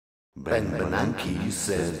Bernanke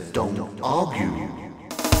said, don't argue.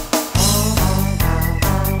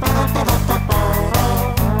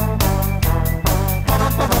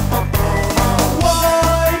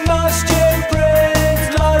 Why must you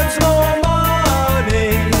print loads more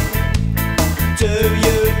money? Do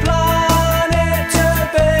you plan it to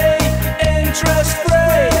be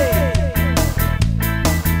interest-free?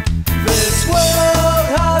 This world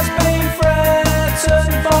has been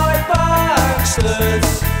threatened by Banksters.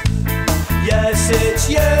 Yes, it's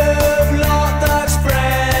you.